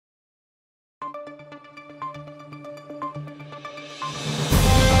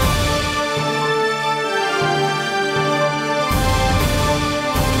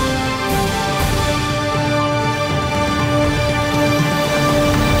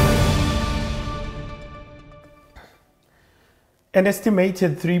An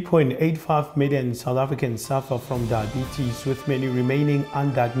estimated 3.85 million South Africans suffer from diabetes, with many remaining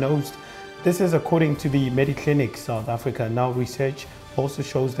undiagnosed. This is according to the Mediclinic South Africa. Now, research also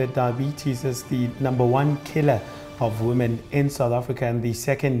shows that diabetes is the #1 killer of women in South Africa and the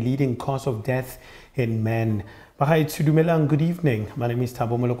second leading cause of death in men. Bahai Tsudumelang, good evening. My name is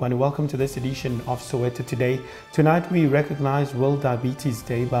Thabo Molokwani. Welcome to this edition of Soweto Today. Tonight we recognize World Diabetes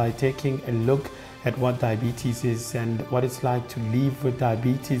Day by taking a look at what diabetes is and what it's like to live with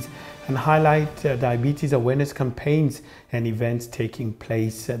diabetes, and highlight diabetes awareness campaigns and events taking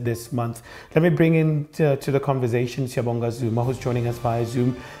place this month. Let me bring in to the conversation Siyabonga Zuma, who's joining us via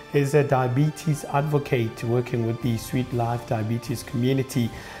Zoom, is a diabetes advocate working with the Sweet Life diabetes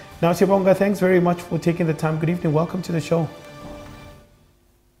community. Now, Siyabonga, thanks very much for taking the time. Good evening. Welcome to the show.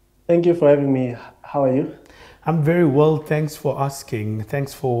 Thank you for having me. How are you? I'm very well. Thanks for asking.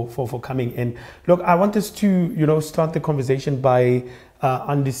 Thanks for coming in. Look, I want us to, start the conversation by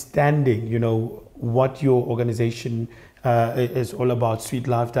understanding, what your organization is all about, Sweet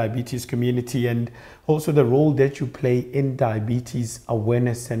Life Diabetes Community, and also the role that you play in diabetes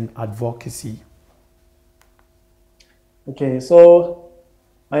awareness and advocacy. Okay, so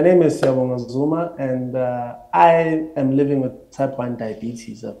my name is Siyabonga Zuma, and I am living with type 1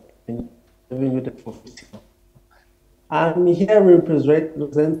 diabetes. I've been living with it for 50 years. I'm here to represent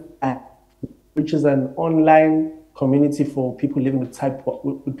which is an online community for people living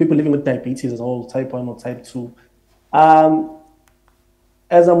with diabetes, as well, type 1 or type 2.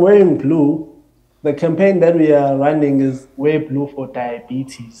 As I'm wearing blue, the campaign that we are running is Wear Blue for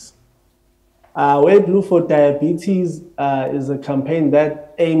Diabetes. Wear Blue for Diabetes is a campaign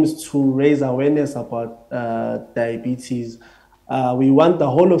that aims to raise awareness about diabetes. We want the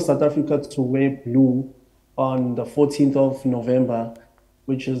whole of South Africa to wear blue on the 14th of November,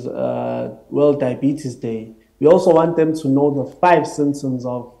 which is World Diabetes Day. We also want them to know the 5 symptoms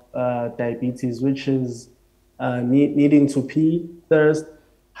of diabetes, which is needing to pee, thirst,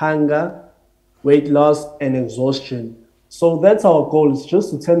 hunger, weight loss, and exhaustion. So that's our goal, is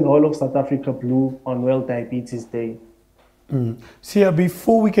just to turn the whole of South Africa blue on World Diabetes Day. So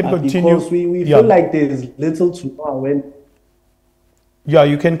before we can continue... Because we feel like there's little to know when... Yeah,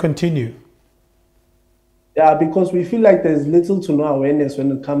 you can continue. Yeah, because we feel like there's little to no awareness when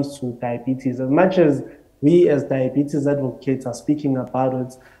it comes to diabetes. As much as we as diabetes advocates are speaking about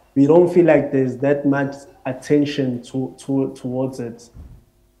it, we don't feel like there's that much attention towards it.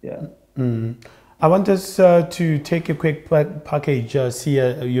 Yeah. I want us to take a quick package, just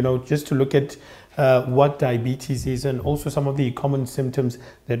to look at what diabetes is and also some of the common symptoms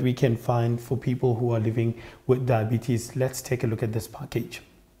that we can find for people who are living with diabetes. Let's take a look at this package.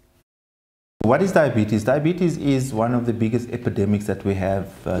 What is diabetes? Diabetes is one of the biggest epidemics that we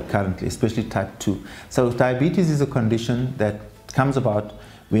have currently, especially type 2. So diabetes is a condition that comes about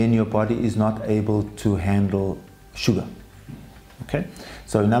when your body is not able to handle sugar. Okay?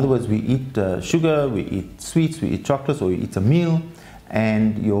 So in other words, we eat sugar, we eat sweets, we eat chocolates, or we eat a meal,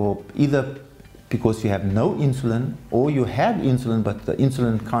 and you're either because you have no insulin, or you have insulin but the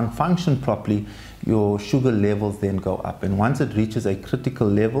insulin can't function properly, your sugar levels then go up. And once it reaches a critical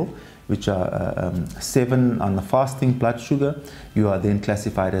level, which are 7 on the fasting blood sugar, you are then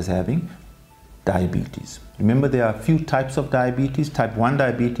classified as having diabetes. Remember, there are a few types of diabetes. Type 1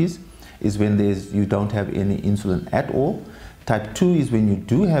 diabetes is when you don't have any insulin at all. Type 2 is when you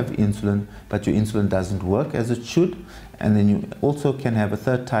do have insulin, but your insulin doesn't work as it should. And then you also can have a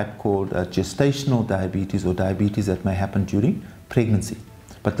third type called gestational diabetes, or diabetes that may happen during pregnancy.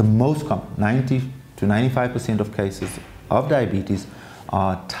 But the most common, 90 to 95% of cases of diabetes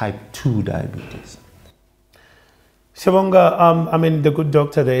are type 2 diabetes. Siyabonga, the good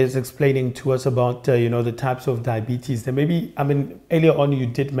doctor there is explaining to us about, the types of diabetes. Then maybe, earlier on you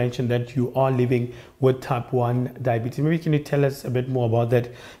did mention that you are living with type 1 diabetes. Maybe can you tell us a bit more about that?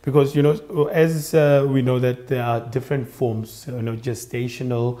 Because, as we know that there are different forms,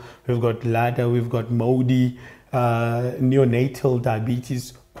 gestational, we've got ladder, we've got MODY, neonatal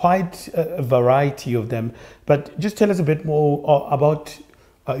diabetes, quite a variety of them. But just tell us a bit more about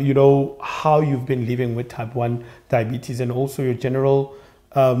how you've been living with type 1 diabetes, and also your general,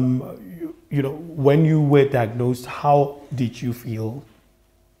 when you were diagnosed, how did you feel?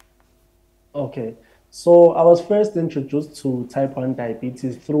 Okay, so I was first introduced to type 1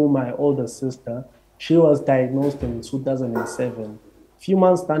 diabetes through my older sister. She was diagnosed in 2007. A few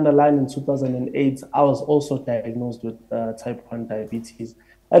months down the line in 2008, I was also diagnosed with type 1 diabetes.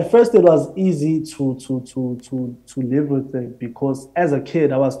 At first, it was easy to live with it, because as a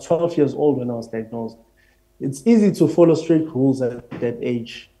kid, I was 12 years old when I was diagnosed. It's easy to follow strict rules at that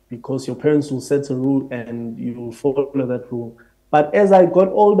age, because your parents will set a rule and you will follow that rule. But as I got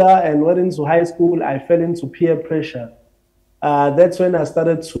older and went into high school, I fell into peer pressure. That's when I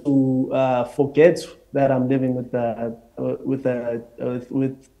started to forget that I'm living with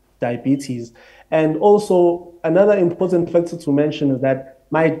diabetes. And also another important factor to mention is that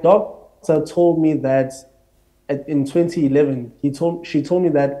my doctor told me that in 2011, she told me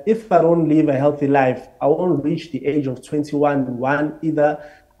that if I don't live a healthy life, I won't reach the age of 21, either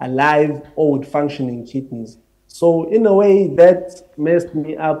alive or with functioning kidneys. So in a way, that messed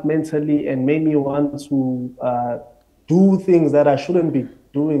me up mentally and made me want to do things that I shouldn't be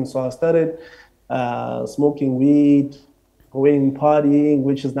doing. So I started smoking weed, going partying,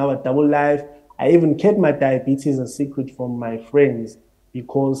 which is now a double life. I even kept my diabetes a secret from my friends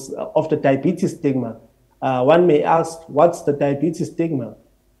because of the diabetes stigma. One may ask, what's the diabetes stigma?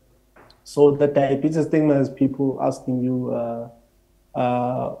 So the diabetes stigma is people asking you,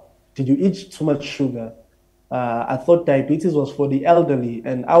 did you eat too much sugar? I thought diabetes was for the elderly,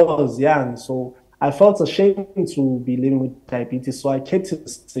 and I was young, so I felt ashamed to be living with diabetes, so I kept it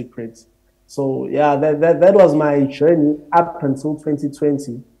secret. So yeah, that was my journey up until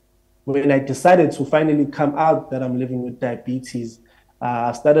 2020, when I decided to finally come out that I'm living with diabetes.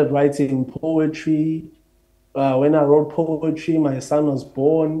 I started writing poetry. When I wrote poetry, my son was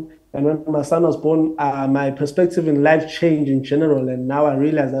born. And when my son was born, my perspective in life changed in general. And now I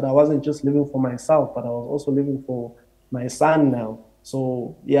realized that I wasn't just living for myself, but I was also living for my son now.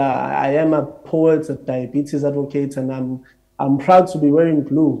 So yeah, I am a poet, a diabetes advocate, and I'm proud to be wearing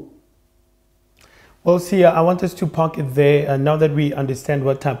blue. Well, Sia, I want us to park it there. And now that we understand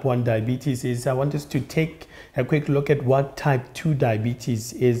what type 1 diabetes is, I want us to take a quick look at what type 2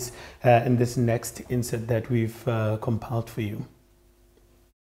 diabetes is in this next insert that we've compiled for you.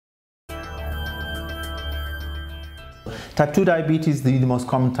 Type 2 diabetes is the most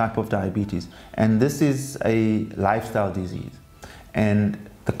common type of diabetes, and this is a lifestyle disease. And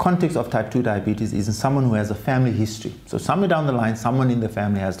the context of type 2 diabetes is in someone who has a family history. So somewhere down the line, someone in the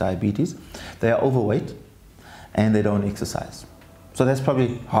family has diabetes, they are overweight, and they don't exercise. So that's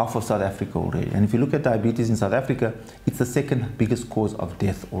probably half of South Africa already. And if you look at diabetes in South Africa, it's the second biggest cause of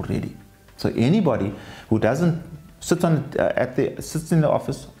death already. So anybody who doesn't sit sits in the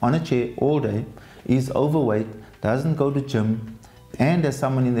office on a chair all day, is overweight, doesn't go to gym, and there's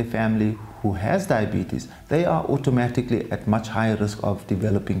someone in their family who has diabetes, they are automatically at much higher risk of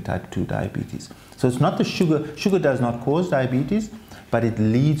developing type 2 diabetes. So it's not the sugar. Sugar does not cause diabetes, but it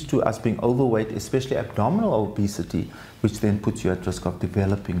leads to us being overweight, especially abdominal obesity, which then puts you at risk of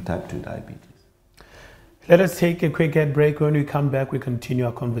developing type 2 diabetes. Let us take a quick ad break. When we come back, we continue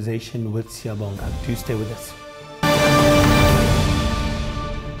our conversation with Siyabonga. Do stay with us.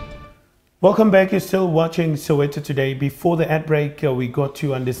 Welcome back. You're still watching Soweto Today. Before the ad break, we got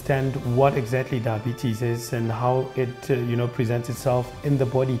to understand what exactly diabetes is and how it presents itself in the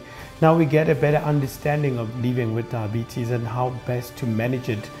body. Now we get a better understanding of living with diabetes and how best to manage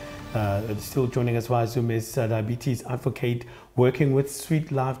it. Still joining us via Zoom is diabetes advocate working with Sweet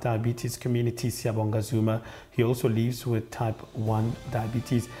Life Diabetes Community, Siyabonga Zuma. He also lives with type 1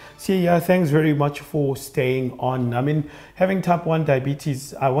 diabetes. Sia, thanks very much for staying on. I mean, having type 1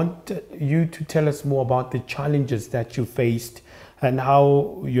 diabetes, I want you to tell us more about the challenges that you faced and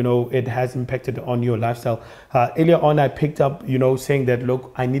how, it has impacted on your lifestyle. Earlier on, I picked up, saying that,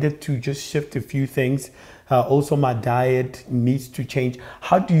 look, I needed to just shift a few things. Also, my diet needs to change.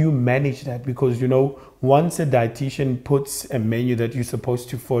 How do you manage that? Because, once a dietitian puts a menu that you're supposed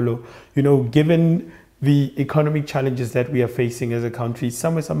to follow, given the economic challenges that we are facing as a country,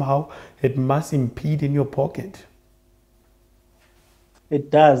 somehow it must impede in your pocket. It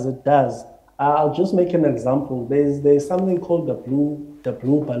does. I'll just make an example. There's something called the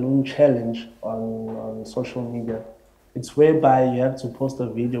blue balloon challenge on social media. It's whereby you have to post a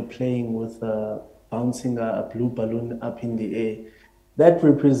video playing with bouncing a blue balloon up in the air. That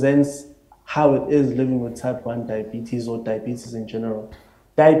represents how it is living with type 1 diabetes or diabetes in general.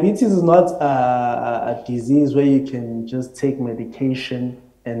 Diabetes is not a disease where you can just take medication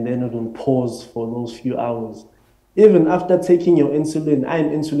and then it will pause for those few hours. Even after taking your insulin, I'm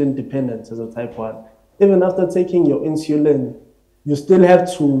insulin dependent as a type 1. Even after taking your insulin, you still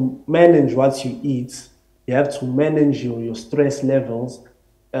have to manage what you eat. You have to manage your stress levels,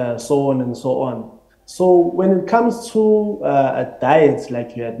 so on and so on. So when it comes to a diet,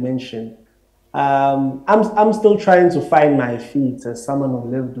 like you had mentioned, I'm still trying to find my feet as someone who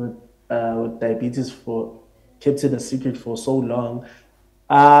lived with diabetes kept it a secret for so long.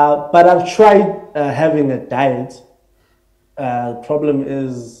 But I've tried having a diet. Problem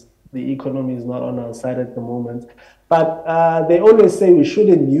is the economy is not on our side at the moment. But they always say we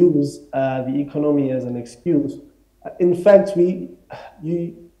shouldn't use the economy as an excuse. In fact,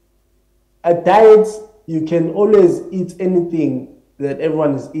 at diets, you can always eat anything that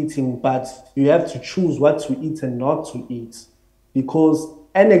everyone is eating, but you have to choose what to eat and not to eat. Because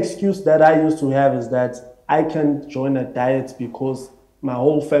an excuse that I used to have is that I can't join a diet because my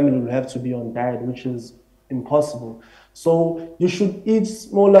whole family will have to be on diet, which is impossible. So you should eat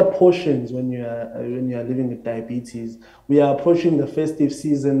smaller portions when you are living with diabetes. We are approaching the festive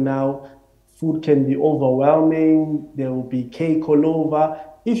season now. Food can be overwhelming. There will be cake all over.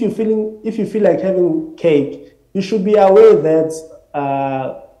 If you feel like having cake, you should be aware that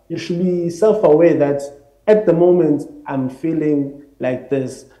you should be self-aware that at the moment I'm feeling like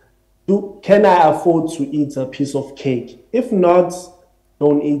this. Can I afford to eat a piece of cake? If not,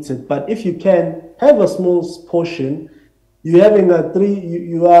 don't eat it. But if you can, have a small portion. You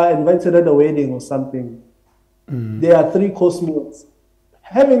are invited at a wedding or something. There are 3-course meals.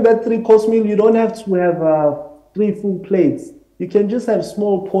 Having that 3-course meal, you don't have to have 3 full plates. You can just have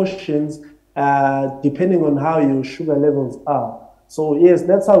small portions depending on how your sugar levels are. So yes,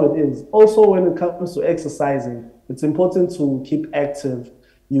 that's how it is. Also, when it comes to exercising, it's important to keep active.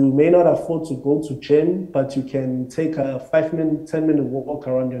 You may not afford to go to gym, but you can take a 5-minute, 10-minute walk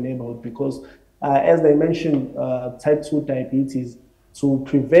around your neighborhood because, as they mentioned, type 2 diabetes, to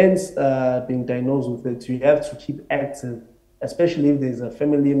prevent being diagnosed with it, you have to keep active, especially if there's a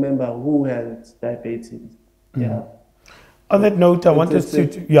family member who has diabetes. Yeah. On that note, I want us to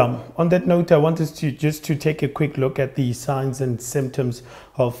just to take a quick look at the signs and symptoms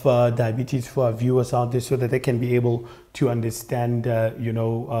of diabetes for our viewers out there so that they can be able to understand,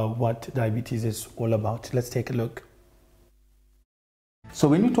 what diabetes is all about. Let's take a look. So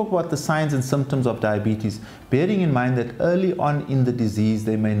when we talk about the signs and symptoms of diabetes, bearing in mind that early on in the disease,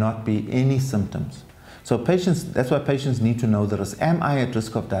 there may not be any symptoms. So that's why patients need to know the risk. Am I at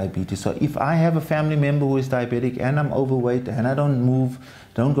risk of diabetes? So if I have a family member who is diabetic and I'm overweight and I don't move,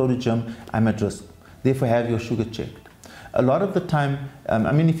 don't go to gym, I'm at risk. Therefore, have your sugar checked. A lot of the time,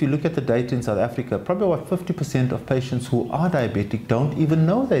 if you look at the data in South Africa, probably about 50% of patients who are diabetic don't even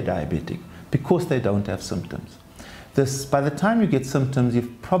know they're diabetic because they don't have symptoms. By the time you get symptoms,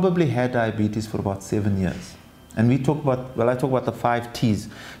 you've probably had diabetes for about 7 years. And I talk about the 5 T's: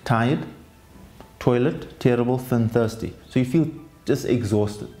 tired, toilet, terrible, thin, thirsty. So you feel just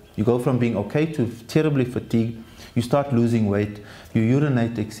exhausted. You go from being okay to terribly fatigued. You start losing weight. You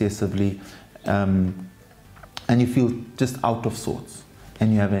urinate excessively. And you feel just out of sorts.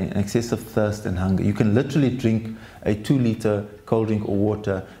 And you have an excessive thirst and hunger. You can literally drink a 2-liter cold drink or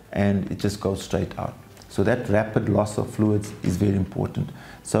water and it just goes straight out. So that rapid loss of fluids is very important.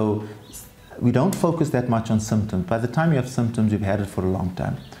 So we don't focus that much on symptoms. By the time you have symptoms, you've had it for a long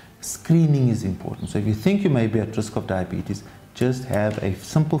time. Screening is important. So if you think you may be at risk of diabetes, just have a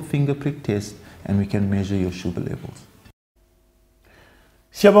simple finger prick test and we can measure your sugar levels.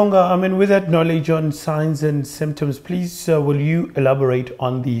 Siyabonga, with that knowledge on signs and symptoms, please will you elaborate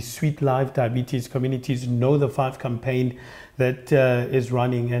on the Sweet Life Diabetes Communities Know the 5 campaign that is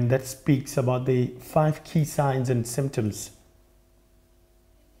running and that speaks about the 5 key signs and symptoms?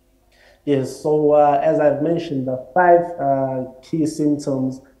 Yes, so as I've mentioned, the 5 key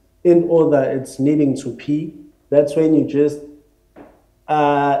symptoms in order, it's needing to pee. That's when you just,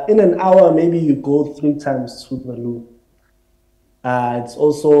 in an hour, maybe you go 3 times to the loo. It's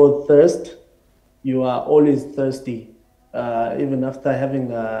also thirst. You are always thirsty. Even after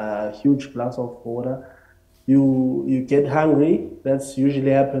having a huge glass of water, you get hungry. That's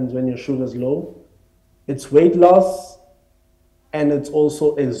usually happens when your sugar's low. It's weight loss, and it's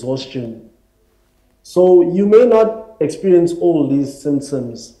also exhaustion. So you may not experience all these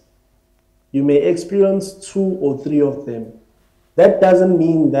symptoms. You may experience 2 or 3 of them. That doesn't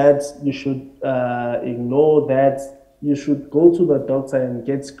mean that you should ignore that. You should go to the doctor and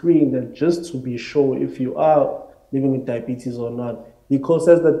get screened and just to be sure if you are living with diabetes or not. Because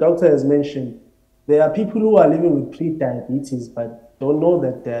as the doctor has mentioned, there are people who are living with pre-diabetes but don't know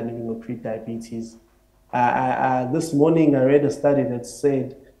that they are living with pre-diabetes. This morning I read a study that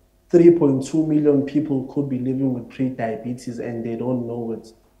said 3.2 million people could be living with pre-diabetes and they don't know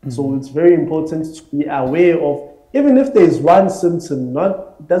it. So it's very important to be aware of, even if there is one symptom,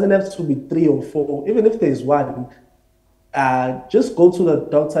 it doesn't have to be 3 or 4, even if there is one, just go to the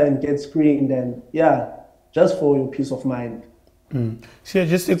doctor and get screened and just for your peace of mind. So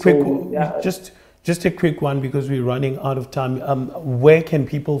just a quick one because we're running out of time. Where can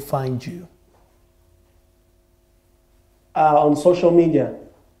people find you? On social media.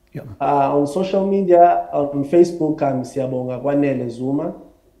 Yeah. On social media, on Facebook, I'm Siyabonga Kwanele Zuma.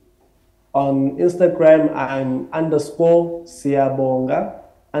 On Instagram, I'm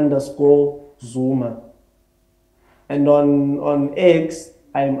 _Siyabonga_Zuma. And on X,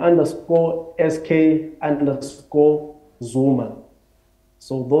 I'm _SK_Zuma.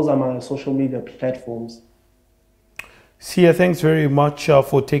 So those are my social media platforms. Sia, thanks very much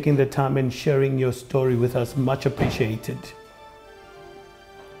for taking the time and sharing your story with us. Much appreciated.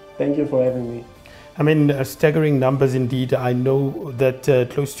 Thank you for having me. I mean, staggering numbers indeed. I know that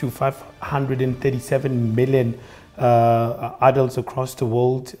close to 537 million adults across the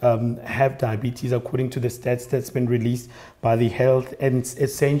world have diabetes, according to the stats that's been released by the Health and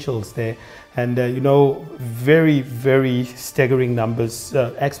Essentials there. And, you know, very, very staggering numbers.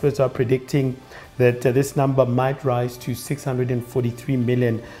 Experts are predicting that this number might rise to 643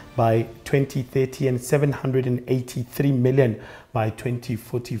 million by 2030 and 783 million by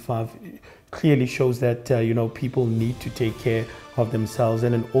 2045. Clearly shows that you know, people need to take care of themselves,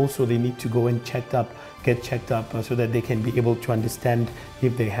 and then also they need to go and get checked up so that they can be able to understand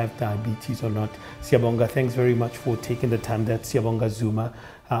if they have diabetes or not. Siyabonga, thanks very much for taking the time. That's Siyabonga Zuma,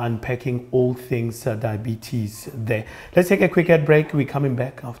 unpacking all things diabetes there. Let's take a quick ad break. We're coming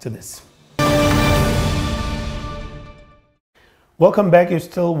back after this. Welcome back. You're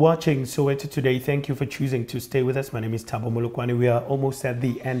still watching Soweto Today. Thank you for choosing to stay with us. My name is Thabo Molokwane. We are almost at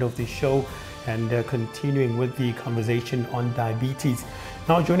the end of the show and continuing with the conversation on diabetes.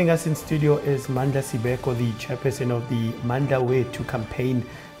 Now joining us in studio is Mandla Sibeko, the chairperson of the Mandla Way to campaign.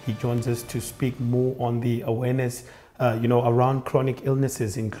 He joins us to speak more on the awareness you know, around chronic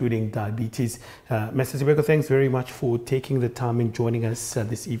illnesses, including diabetes. Mr. Sibeko, thanks very much for taking the time and joining us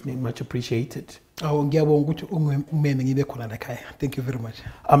this evening. Much appreciated. Thank you very much.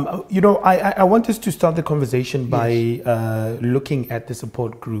 You know, I want us to start the conversation by looking at the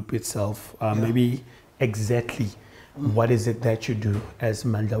support group itself. Maybe exactly what is it that you do as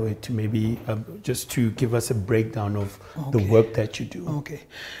Mandla, to maybe just to give us a breakdown of the work that you do. Okay.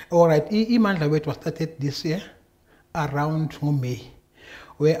 All right. Mandla was started this year around May,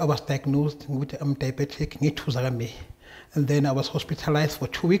 where I was diagnosed with diabetic in May. And then I was hospitalized for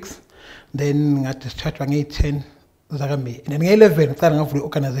 2 weeks. Then I discharged on 10 May. And then 11 started off the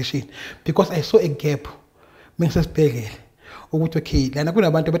organization because I saw a gap. Mrs. Pegel. Okay, then I couldn't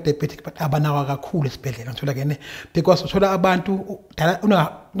about diabetic, but Abanawa cool spelling until again because so that abantu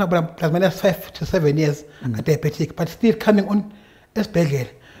no 5 to 7 years diabetic, but still coming on Pegel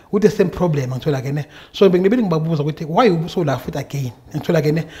with the same problem until again. So being the building babuza with why you so laugh it again until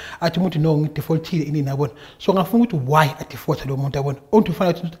again I want to know default in a one. So I found why at default I don't want to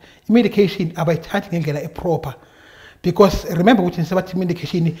find out medication about charging a proper. Because remember what is about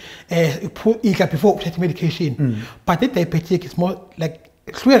medication before medication. But the diabetic is more like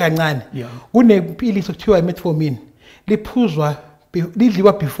clear and when they pill is metformin, they push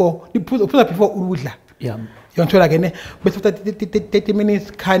before Udla. Yeah. You want to again, but after 30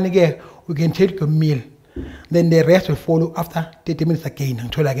 minutes, we can take a meal. Then the rest will follow after 30 minutes again.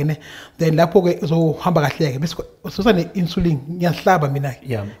 Until again, then Lapo is all hamburger because insulin, yeah.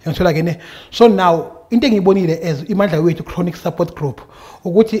 Until again. So now, in the body as imagine way to chronic support group,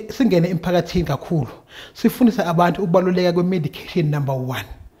 or what is again imperative cool. So, Funisa about Ubalolego medication number 1.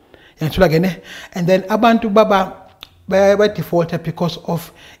 Until again, and then Abantu Baba by default because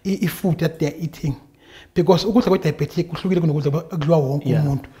of food that they're eating. Because diabetic,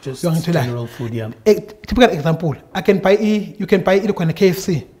 just general food, yeah. A typical example, you can buy either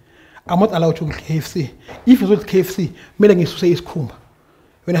KFC. I'm not allowed to KFC. If it's KFC, meaning is to say it's kumba.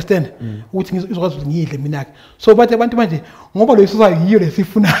 You understand? Which is what you need. So, but I want to imagine,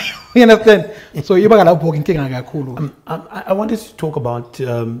 you understand? So, you're walking. I wanted to talk about,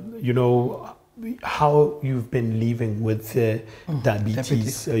 you know, how you've been living with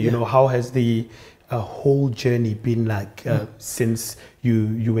diabetes. You know, how has the whole journey been like since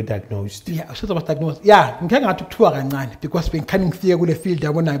you were diagnosed? Yeah, since I was diagnosed. Yeah, I'm going to tour because we're coming here with the field. I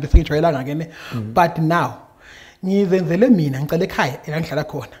want to be again. But now, I'm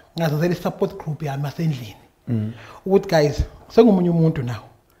support group. I'm what guys? So now.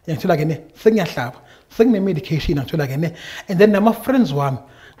 Sing medication and then my friends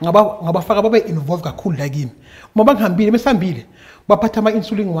ngabafaka involved kakhulu like him. Mabangihambile mesambile baphatha ama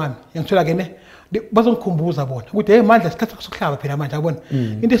insulin wami ngithola ke bazongikhumbuza bona ukuthi hey Mandla isikhathi sokuhlaba phela manje yabona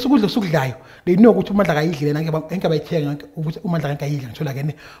into esukudla sukudlayo they know ukuthi uMandla akayidlile nanke abayithenga ukuthi uMandla akayidla ngithola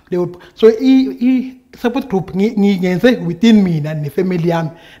ke so I support group ngiyenze within mina ne family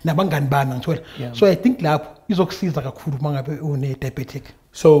yami nabangani bami ngithola so I think lapho izokusiza kakhulu mangabe une diabetic.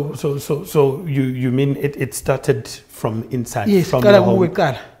 So you mean it started from inside, yes, from the home?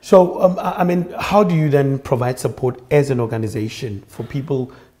 So I mean, how do you then provide support as an organization for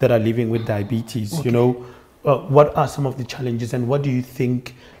people that are living with diabetes? Okay. You know, what are some of the challenges, and what do you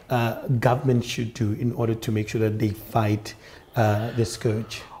think government should do in order to make sure that they fight the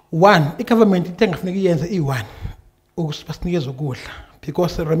scourge? One, the government ithenga funeka iyenze i-one basinikeze ukudla,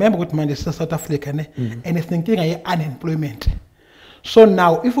 because remember ukuthi manje South Africa ne and sinenkinga ye-unemployment. So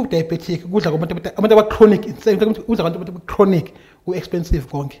now if u-diabetic kudla abantu aba-chronic kudla abantu aba-chronic ku-expensive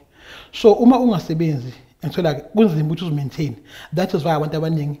konke. So uma ungasebenzi ngithola kunzima ukuthi uzimaintain. That is why abantu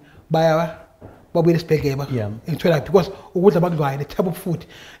abaningi babuyela esibhedlela ngithola because ukudla abakudlayo, the type of food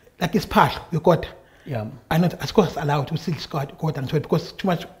like isiphahlo yokota. I not of course allowed to see Scott because too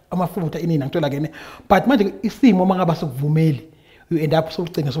much amafutha inini ngithola kene, but manje isimo mangaba sokuvumeli you end up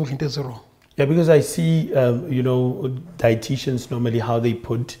sokugcina sokudla into ezero. Yeah, because I see, you know, dietitians normally how they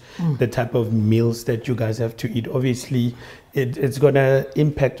put the type of meals that you guys have to eat. Obviously, it's going to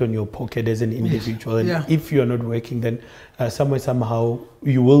impact on your pocket as an individual. Yes. And if you're not working, then somehow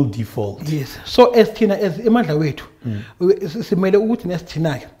you will default. Yes. So as Tina, as imandla wethu, simele ukuthi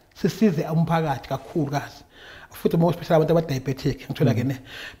nesithina ke sisize umphakathi kakhulu kazi. Futhi more especially abantu aba-diabetic ngithola kene,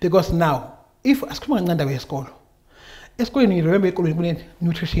 because now if asikhuluma kancane ndaba yesikolo. Esikoleni remember ekolweni kune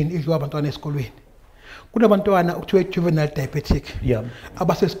nutrition idliwa abantwana esikolweni. Kunabantwana okuthiwa juvenile diabetic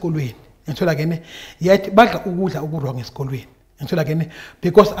abasesikolweni. Ngithola kene yet badla ukudla okurong esikolweni. Ngithola kene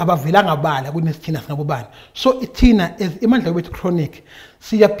because abavelanga bala kunesithina singabobani. So ithina as imandla wethu chronic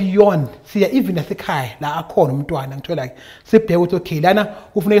siya beyond, siya even nasekhaya la akhona umntwana ngithola ke sibheke ukuthi okay lana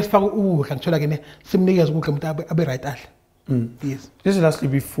kufuneka sifake ukudla ngithola kene simnikeze ukudla umuntu abe right ahle. Yes. Just lastly,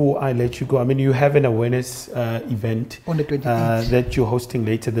 before I let you go, I mean, you have an awareness event on the 28th that you're hosting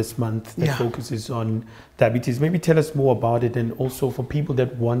later this month that focuses on diabetes. Maybe tell us more about it, and also for people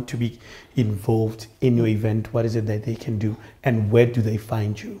that want to be involved in your event, what is it that they can do and where do they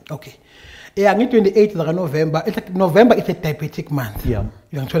find you? Okay. Yeah, on 28th of November, November is a diabetic month. Yeah.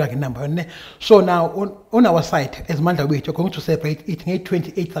 You can tell like a number. So now on our site, as Manda we're going to celebrate it on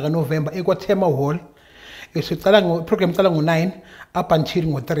 28th of November, Tema Hall. Program tsala ngo-9 up until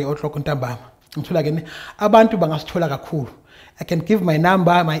ngo-3 o'clock ntambama. Ngithola again abantu bangasithola kakhulu. I can give my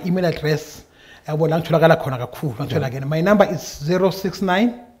number, my email address. Yabona ngitholakala khona kakhulu. Ngithola again. My number is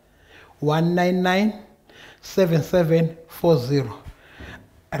 069 199 7740.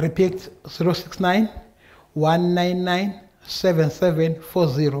 I repeat 069 199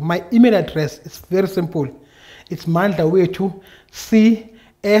 7740. My email address is very simple. It's mandlawethu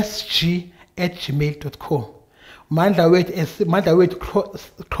csg@gmail.com. Mandlawethu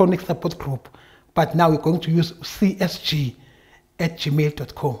Chronic Support Group, but now we're going to use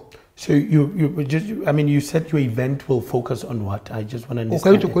csg@gmail.com. So you said your event will focus on what? I just want to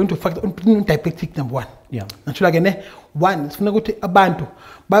understand. We're going to focus on diabetic number one. Yeah. Naturally again, one sifuna ukuthi abantu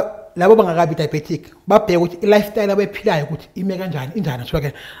labo bangakabi diabetic babheke ukuthi i-lifestyle abayiphilayo ukuthi ime kanjani injani. Naturally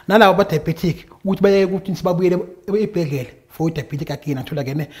again, nalabo ba diabetic ukuthi baye ukuthi sibabuyele ebhekele for diabetic again. Naturally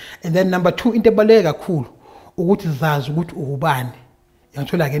again, and then number 2 into ebaluleke kakhulu ukuthi zazi ukuthi ubani.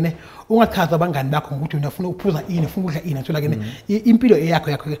 Ngithola ke ungachaza abangani bakho ukuthi unafuna ukuphuza ini, ufuna ukudla ini. Ngithola ke impilo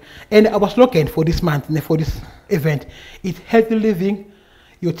yakho. And our slogan for this month and for this event is healthy living,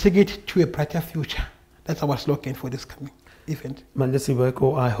 your ticket to a brighter future. That's our slogan for this coming event. Mandla,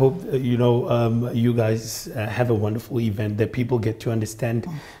 I hope you guys have a wonderful event that people get to understand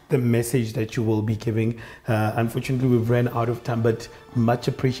the message that you will be giving. Unfortunately, we've ran out of time, but much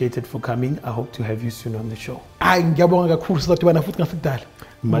appreciated for coming. I hope to have you soon on the show.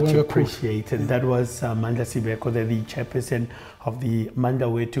 Much appreciated. That was Mandla Sibeko, the chairperson of the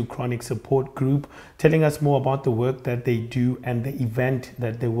Soweto Chronic Support Group, telling us more about the work that they do and the event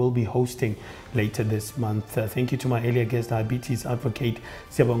that they will be hosting later this month. Thank you to my earlier guest, diabetes advocate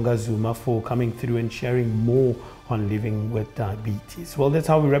Siyabonga Zuma, for coming through and sharing more on living with diabetes. Well, that's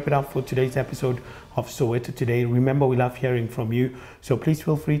how we wrap it up for today's episode of Soweto Today. Remember, we love hearing from you, so please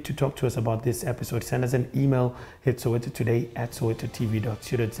feel free to talk to us about this episode. Send us an email at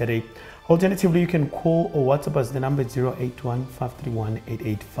sowetotoday@sowetotv.co.za. Alternatively, you can call or WhatsApp us. The number is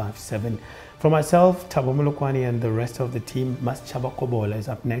 081-531-8857. For myself, Thabo Molokwani, and the rest of the team, Mas Chaba Kobola is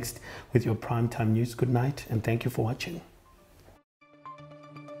up next with your primetime news. Good night, and thank you for watching.